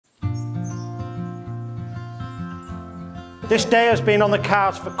This day has been on the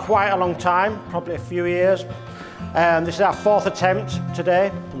cards for quite a long time, probably a few years. This is our 4th attempt today,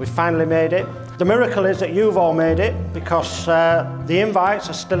 and we finally made it. The miracle is that you've all made it, because the invites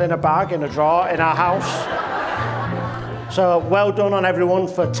are still in a bag, in a drawer, in our house. So well done on everyone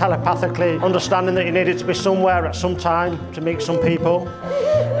for telepathically understanding that you needed to be somewhere at some time to meet some people.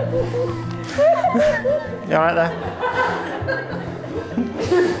 You all right there?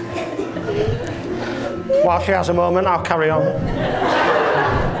 While she has a moment, I'll carry on.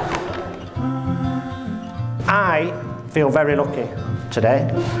 I feel very lucky today.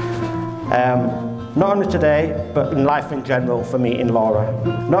 Not only today, but in life in general, for meeting Laura.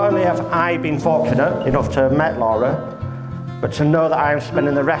 Not only have I been fortunate enough to have met Laura, but to know that I am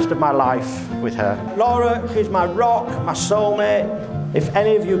spending the rest of my life with her. Laura, she's my rock, my soulmate. If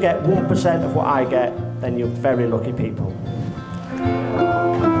any of you get 1% of what I get, then you're very lucky people.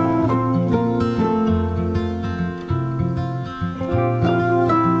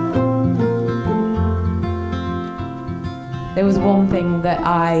 There was one thing that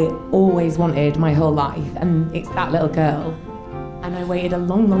I always wanted my whole life, and it's that little girl. And I waited a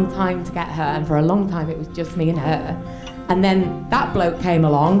long, long time to get her, and for a long time it was just me and her. And then that bloke came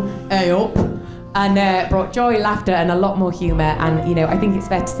along, and brought joy, laughter, and a lot more humour. And you know, I think it's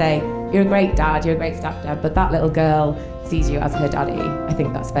fair to say you're a great dad, you're a great stepdad, but that little girl sees you as her daddy. I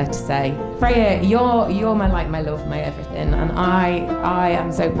think that's fair to say. Freya, you're my light, my love, my everything, and I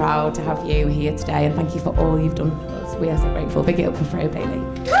am so proud to have you here today. And thank you for all you've done for us. We are so grateful. Big it up for Freya Bailey.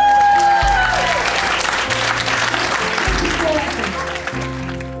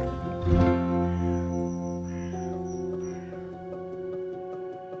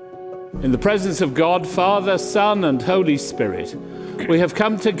 In the presence of God, Father, Son, and Holy Spirit, we have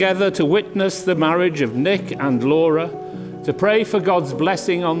come together to witness the marriage of Nick and Laura, to pray for God's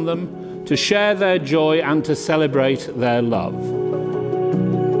blessing on them, to share their joy and to celebrate their love.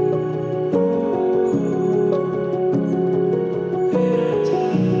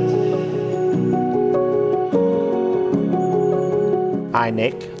 I,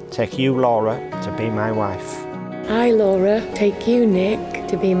 Nick, take you, Laura, to be my wife. I, Laura, take you, Nick,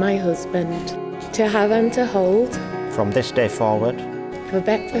 to be my husband, to have and to hold. From this day forward. For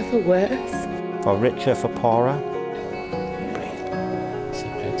better, for worse. For richer, for poorer.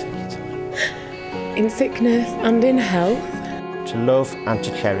 In sickness and in health. To love and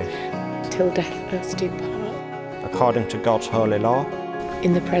to cherish. Till death us do part. According to God's holy law.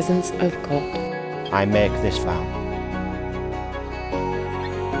 In the presence of God. I make this vow.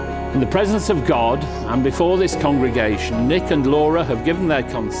 In the presence of God and before this congregation, Nick and Laura have given their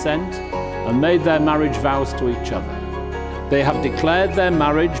consent and made their marriage vows to each other. They have declared their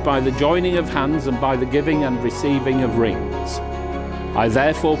marriage by the joining of hands and by the giving and receiving of rings. I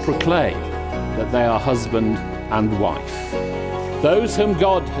therefore proclaim that they are husband and wife. Those whom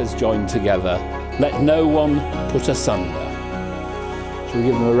God has joined together, let no one put asunder. Shall we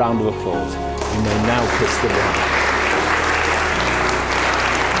give them a round of applause? You may now kiss the bride.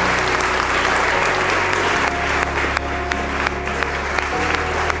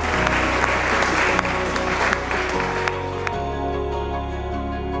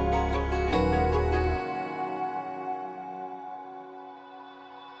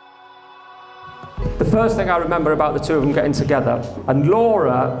 The first thing I remember about the two of them getting together, and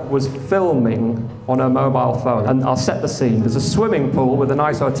Laura was filming on her mobile phone, and I'll set the scene. There's a swimming pool with a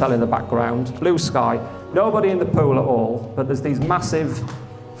nice hotel in the background, blue sky, nobody in the pool at all, but there's these massive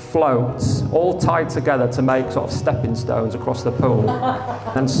floats all tied together to make sort of stepping stones across the pool.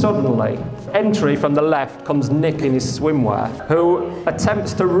 And suddenly, entry from the left comes Nick in his swimwear, who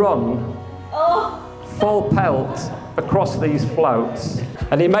attempts to run full pelt across these floats.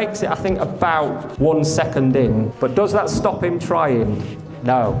 And he makes it, I think, about 1 second in. But does that stop him trying?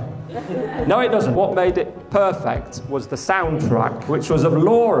 No. No, it doesn't. What made it perfect was the soundtrack, which was of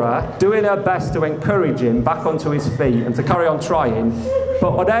Laura doing her best to encourage him back onto his feet and to carry on trying,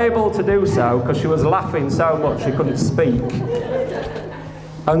 but unable to do so because she was laughing so much she couldn't speak.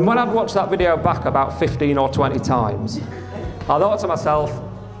 And when I'd watched that video back about 15 or 20 times, I thought to myself,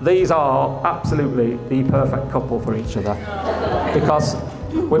 these are absolutely the perfect couple for each other. Because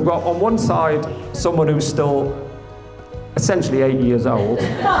we've got on one side someone who's still essentially 8 years old,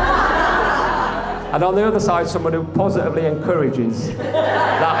 and on the other side someone who positively encourages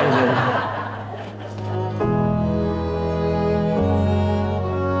that in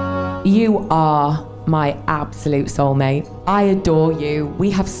him. You are my absolute soulmate. I adore you.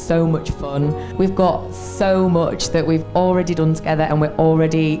 We have so much fun. We've got so much that we've already done together and we're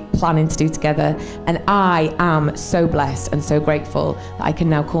already planning to do together. And I am so blessed and so grateful that I can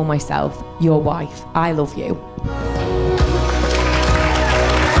now call myself your wife. I love you.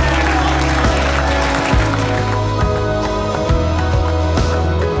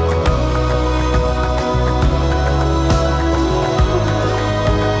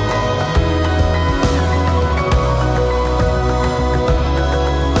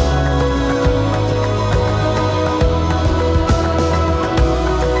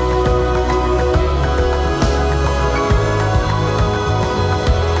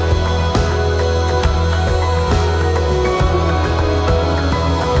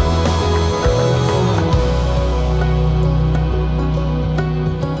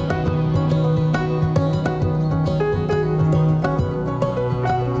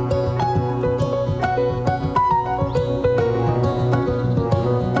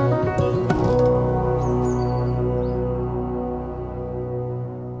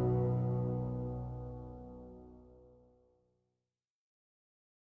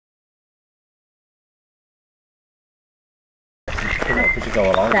 picking up as you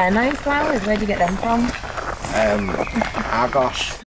go along. They're nice flowers. Where do you get them from? Argos.